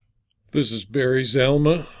This is Barry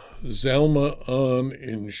Zalma, Zalma on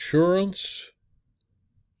Insurance,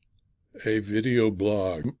 a video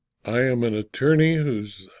blog. I am an attorney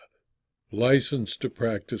whose license to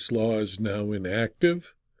practice law is now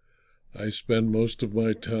inactive. I spend most of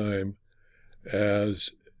my time as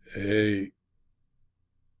a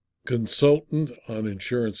consultant on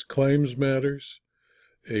insurance claims matters,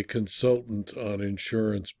 a consultant on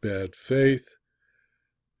insurance bad faith,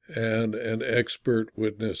 and an expert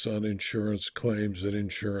witness on insurance claims and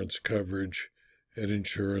insurance coverage and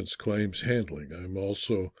insurance claims handling. I'm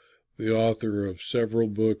also the author of several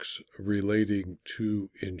books relating to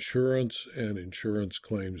insurance and insurance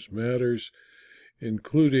claims matters,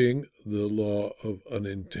 including the law of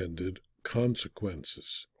unintended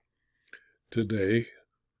consequences. Today,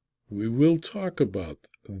 we will talk about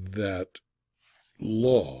that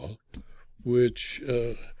law, which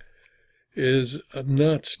is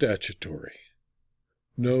not statutory.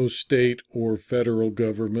 No state or federal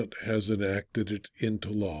government has enacted it into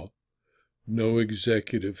law. No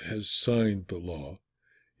executive has signed the law.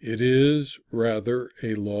 It is rather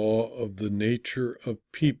a law of the nature of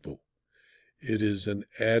people. It is an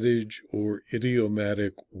adage or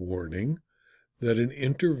idiomatic warning that an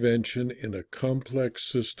intervention in a complex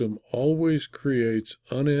system always creates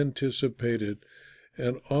unanticipated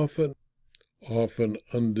and often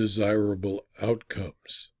undesirable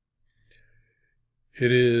outcomes.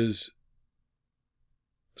 It is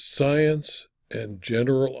science and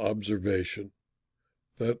general observation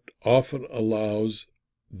that often allows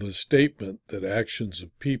the statement that actions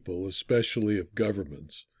of people, especially of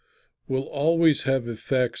governments, will always have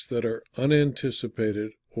effects that are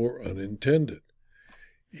unanticipated or unintended.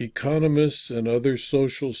 Economists and other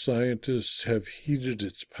social scientists have heeded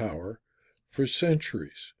its power for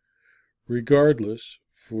centuries. Regardless,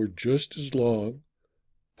 for just as long,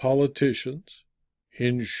 politicians,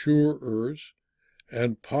 insurers,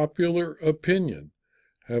 and popular opinion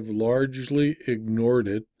have largely ignored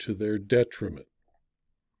it to their detriment.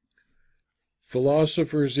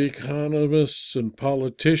 Philosophers, economists, and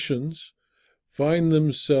politicians find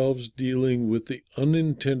themselves dealing with the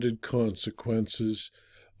unintended consequences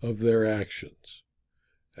of their actions.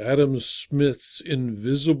 Adam Smith's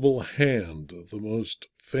invisible hand, the most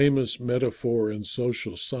famous metaphor in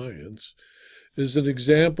social science, is an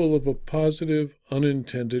example of a positive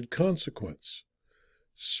unintended consequence.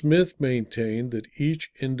 Smith maintained that each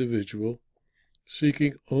individual,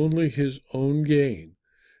 seeking only his own gain,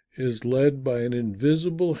 is led by an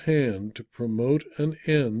invisible hand to promote an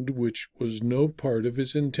end which was no part of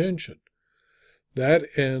his intention, that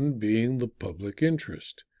end being the public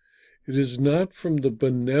interest. It is not from the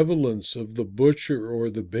benevolence of the butcher or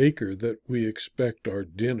the baker that we expect our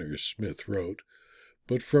dinners, Smith wrote,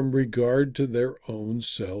 but from regard to their own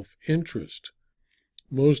self-interest.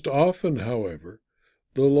 Most often, however,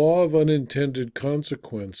 the law of unintended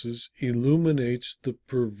consequences illuminates the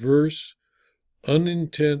perverse,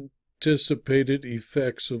 unanticipated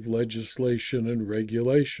effects of legislation and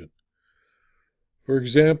regulation. For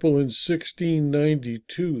example, in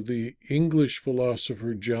 1692, the English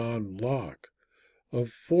philosopher John Locke, a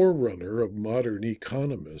forerunner of modern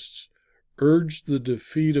economists, urged the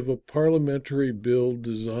defeat of a parliamentary bill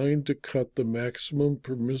designed to cut the maximum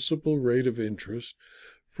permissible rate of interest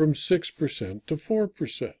from 6% to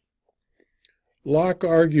 4%. Locke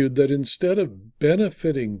argued that instead of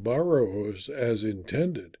benefiting borrowers as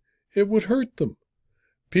intended, it would hurt them.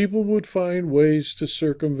 People would find ways to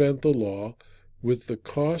circumvent the law, with the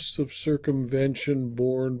costs of circumvention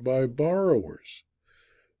borne by borrowers.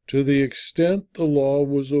 To the extent the law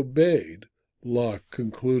was obeyed, Locke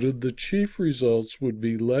concluded the chief results would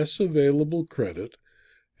be less available credit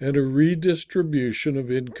and a redistribution of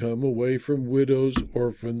income away from widows,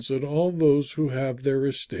 orphans, and all those who have their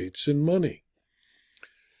estates in money.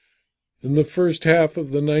 In the first half of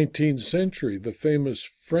the 19th century, the famous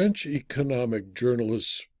French economic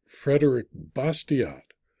journalist Frédéric Bastiat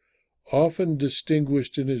often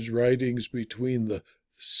distinguished in his writings between the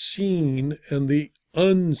seen and the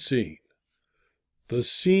unseen. The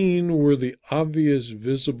seen were the obvious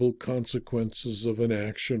visible consequences of an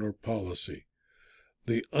action or policy.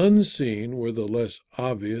 The unseen were the less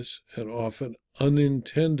obvious and often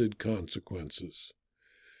unintended consequences.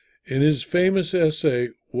 In his famous essay,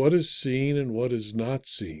 What is Seen and What is Not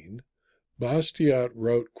Seen, Bastiat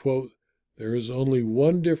wrote, quote, "There is only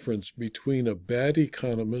one difference between a bad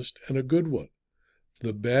economist and a good one.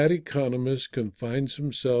 The bad economist confines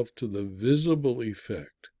himself to the visible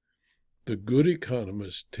effect. The good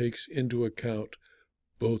economist takes into account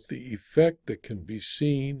both the effect that can be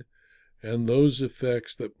seen and those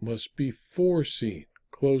effects that must be foreseen."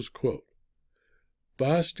 Close quote.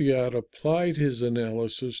 Bastiat applied his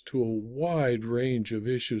analysis to a wide range of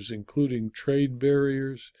issues, including trade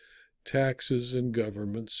barriers, taxes, and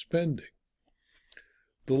government spending.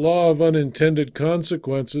 The law of unintended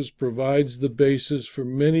consequences provides the basis for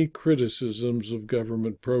many criticisms of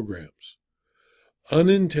government programs.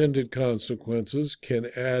 Unintended consequences can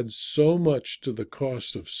add so much to the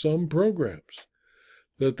cost of some programs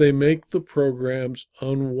that they make the programs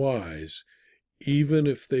unwise, even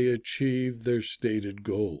if they achieve their stated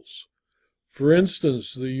goals. For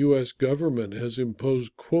instance, the U.S. government has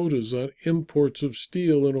imposed quotas on imports of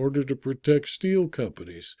steel in order to protect steel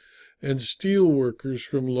companies and steel workers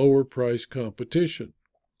from lower price competition.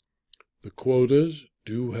 The quotas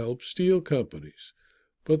do help steel companies,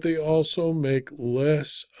 but they also make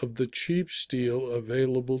less of the cheap steel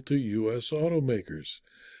available to U.S. automakers.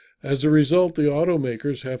 As a result, the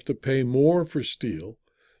automakers have to pay more for steel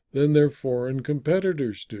than their foreign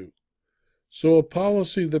competitors do. So a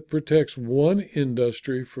policy that protects one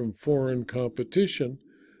industry from foreign competition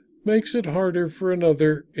makes it harder for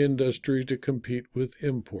another industry to compete with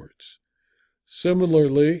imports.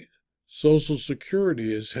 Similarly, Social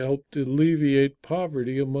Security has helped alleviate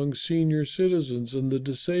poverty among senior citizens and the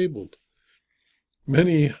disabled.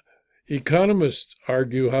 Many economists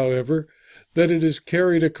argue, however, that it has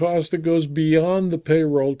carried a cost that goes beyond the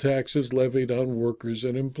payroll taxes levied on workers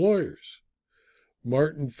and employers.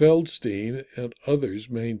 Martin Feldstein and others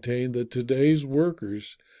maintain that today's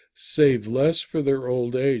workers save less for their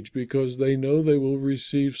old age because they know they will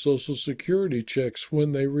receive Social Security checks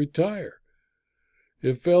when they retire.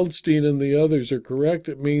 If Feldstein and the others are correct,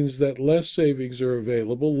 it means that less savings are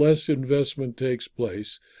available, less investment takes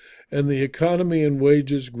place, and the economy and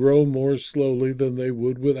wages grow more slowly than they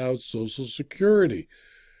would without Social Security,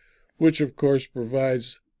 which of course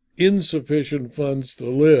provides insufficient funds to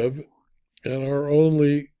live and are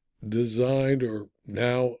only designed or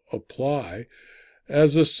now apply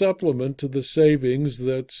as a supplement to the savings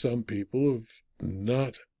that some people have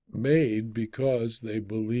not made because they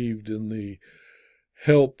believed in the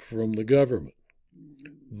help from the government.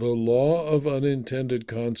 The law of unintended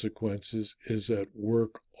consequences is at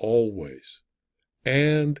work always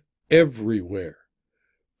and everywhere.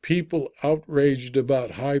 People outraged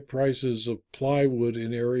about high prices of plywood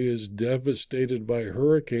in areas devastated by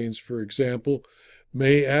hurricanes, for example,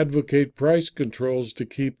 may advocate price controls to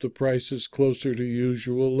keep the prices closer to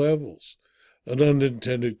usual levels. An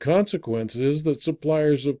unintended consequence is that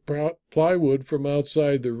suppliers of plywood from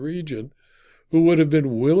outside the region, who would have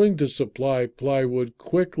been willing to supply plywood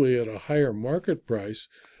quickly at a higher market price,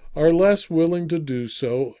 are less willing to do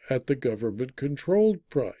so at the government-controlled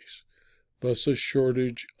price. Thus, a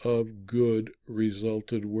shortage of good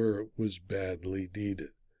resulted where it was badly needed.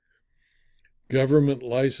 Government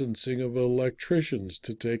licensing of electricians,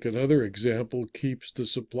 to take another example, keeps the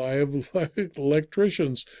supply of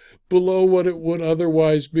electricians below what it would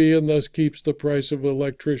otherwise be, and thus keeps the price of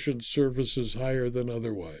electrician services higher than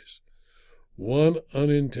otherwise. One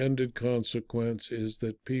unintended consequence is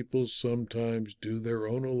that people sometimes do their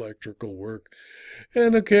own electrical work,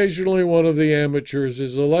 and occasionally one of the amateurs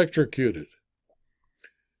is electrocuted.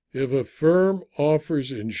 If a firm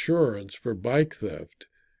offers insurance for bike theft,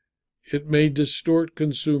 it may distort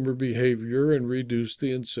consumer behavior and reduce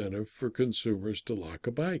the incentive for consumers to lock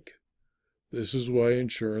a bike. This is why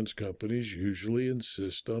insurance companies usually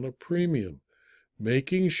insist on a premium,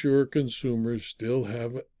 making sure consumers still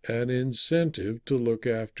have an incentive to look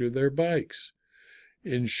after their bikes.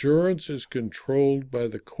 Insurance is controlled by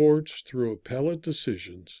the courts through appellate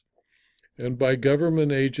decisions and by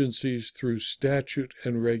government agencies through statute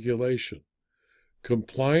and regulation.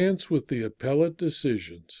 Compliance with the appellate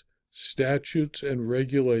decisions, statutes, and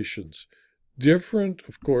regulations, different,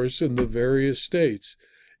 of course, in the various states,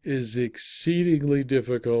 is exceedingly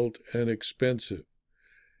difficult and expensive.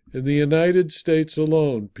 In the United States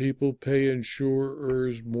alone, people pay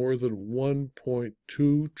insurers more than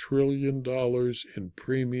 $1.2 trillion in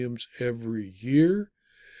premiums every year,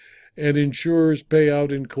 and insurers pay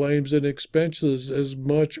out in claims and expenses as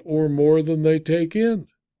much or more than they take in.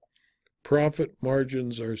 Profit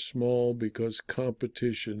margins are small because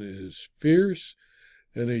competition is fierce,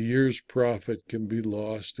 and a year's profit can be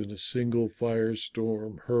lost in a single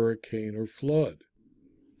firestorm, hurricane, or flood.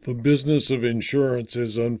 The business of insurance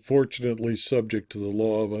is unfortunately subject to the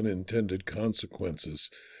law of unintended consequences,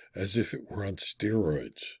 as if it were on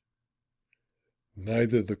steroids.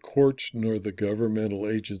 Neither the courts nor the governmental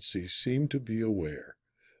agencies seem to be aware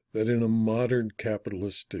that in a modern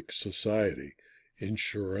capitalistic society,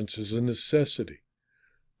 insurance is a necessity.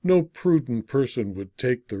 No prudent person would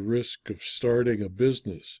take the risk of starting a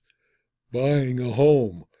business, buying a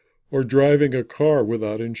home, or driving a car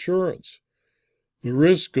without insurance. The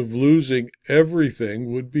risk of losing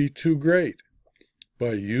everything would be too great.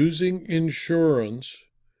 By using insurance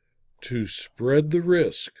to spread the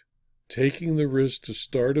risk, taking the risk to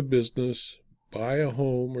start a business, buy a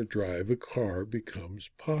home, or drive a car becomes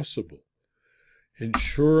possible.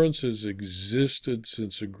 Insurance has existed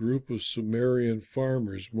since a group of Sumerian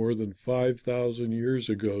farmers more than 5,000 years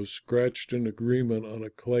ago scratched an agreement on a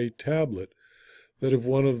clay tablet that if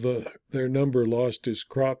one of their number lost his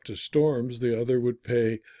crop to storms, the other would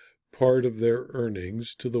pay part of their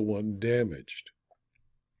earnings to the one damaged.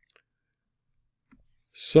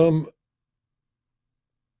 Some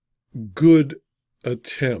good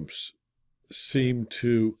attempts seem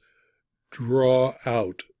to draw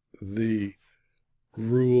out the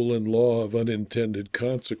rule and law of unintended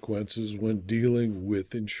consequences when dealing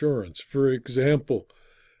with insurance. For example,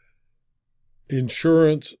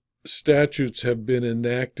 insurance statutes have been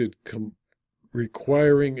enacted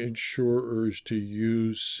requiring insurers to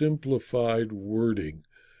use simplified wording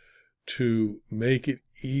to make it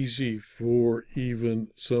easy for even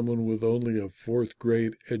someone with only a fourth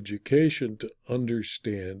grade education to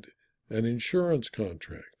understand an insurance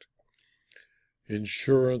contract.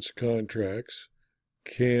 Insurance contracts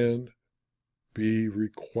can be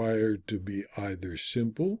required to be either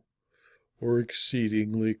simple or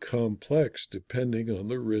exceedingly complex, depending on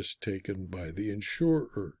the risk taken by the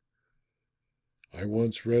insurer. I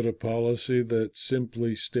once read a policy that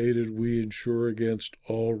simply stated we insure against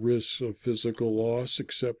all risks of physical loss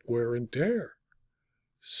except wear and tear.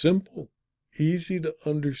 Simple, easy to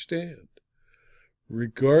understand.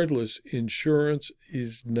 Regardless, insurance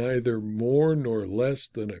is neither more nor less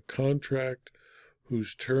than a contract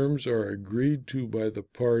whose terms are agreed to by the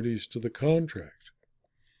parties to the contract.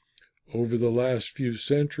 Over the last few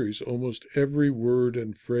centuries, almost every word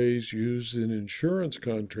and phrase used in insurance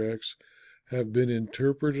contracts have been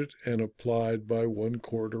interpreted and applied by one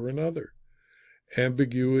court or another.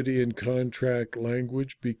 Ambiguity in contract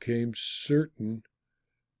language became certain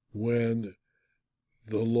when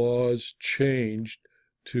the laws changed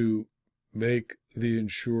to make the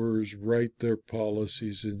insurers write their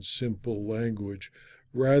policies in simple language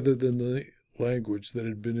rather than the language that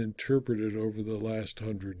had been interpreted over the last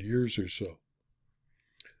 100 years or so.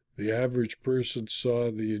 The average person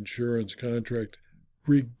saw the insurance contract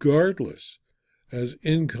regardless as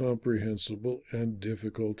incomprehensible and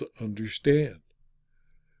difficult to understand.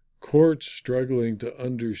 Courts struggling to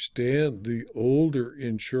understand the older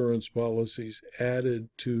insurance policies added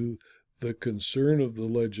to the concern of the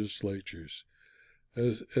legislatures.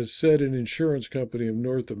 As said in Insurance Company of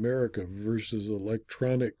North America versus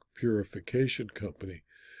Electronic Purification Company,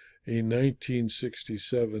 a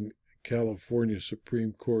 1967 California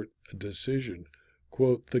Supreme Court decision,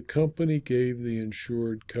 quote, "The company gave the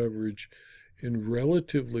insured coverage in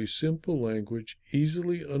relatively simple language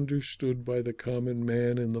easily understood by the common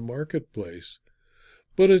man in the marketplace,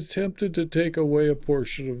 but attempted to take away a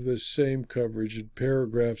portion of this same coverage in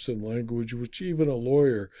paragraphs and language which even a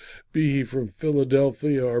lawyer, be he from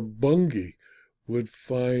Philadelphia or Bungay, would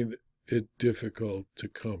find it difficult to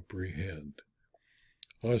comprehend.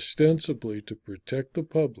 Ostensibly to protect the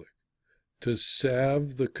public, to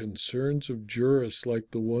salve the concerns of jurists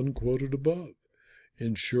like the one quoted above,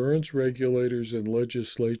 insurance regulators and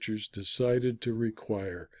legislatures decided to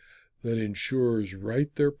require that insurers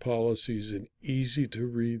write their policies in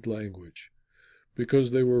easy-to-read language. Because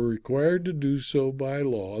they were required to do so by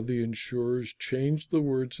law, the insurers changed the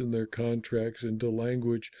words in their contracts into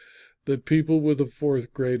language that people with a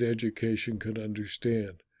fourth-grade education could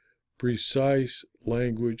understand. Precise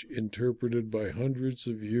language interpreted by hundreds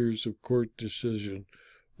of years of court decision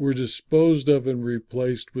were disposed of and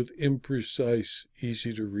replaced with imprecise,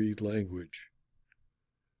 easy-to-read language.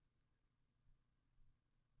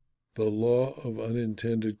 The law of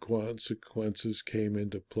unintended consequences came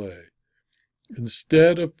into play.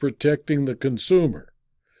 Instead of protecting the consumer,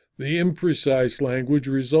 the imprecise language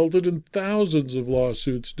resulted in thousands of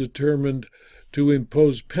lawsuits determined to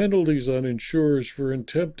impose penalties on insurers for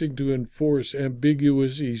attempting to enforce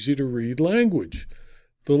ambiguous, easy-to-read language.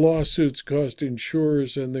 The lawsuits cost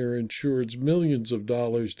insurers and their insureds millions of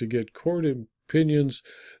dollars to get court opinions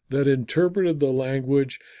that interpreted the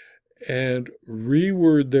language and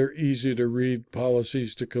reword their easy-to-read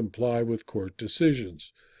policies to comply with court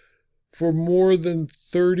decisions. For more than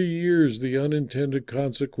 30 years, the unintended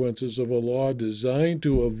consequences of a law designed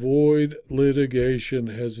to avoid litigation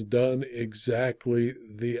has done exactly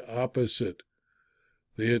the opposite.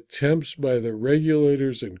 The attempts by the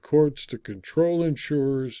regulators and courts to control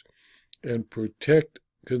insurers and protect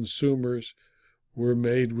consumers were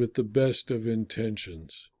made with the best of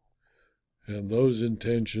intentions. and those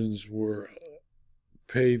intentions were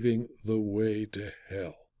paving the way to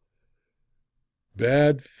hell.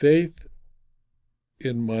 Bad faith,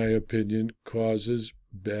 in my opinion, causes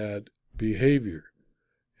bad behavior.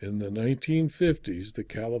 In the 1950s, the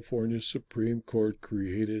California Supreme Court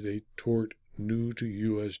created a tort new to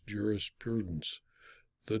U.S. jurisprudence,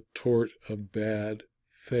 the tort of bad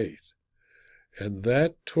faith. And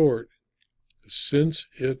that tort, since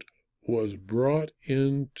it was brought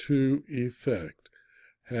into effect,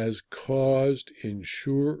 has caused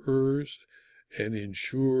insurers and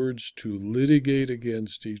insureds to litigate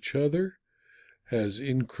against each other, has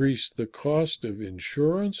increased the cost of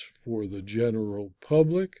insurance for the general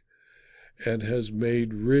public, and has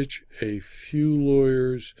made rich a few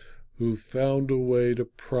lawyers who found a way to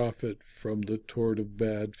profit from the tort of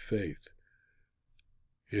bad faith.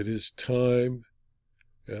 It is time,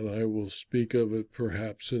 and I will speak of it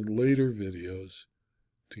perhaps in later videos,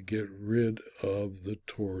 to get rid of the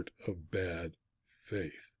tort of bad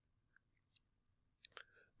faith.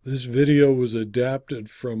 This video was adapted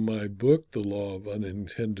from my book, The Law of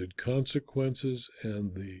Unintended Consequences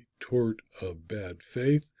and the Tort of Bad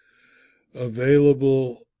Faith,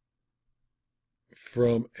 available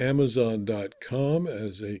from Amazon.com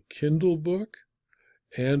as a Kindle book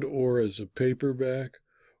and or as a paperback,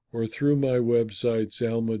 or through my website,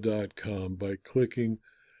 Zalma.com, by clicking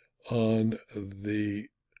on the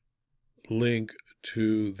link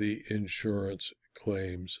to the insurance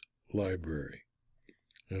claims library.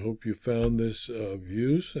 I hope you found this of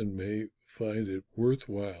use and may find it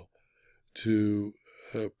worthwhile to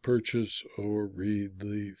purchase or read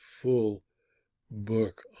the full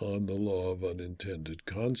book on the law of unintended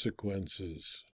consequences.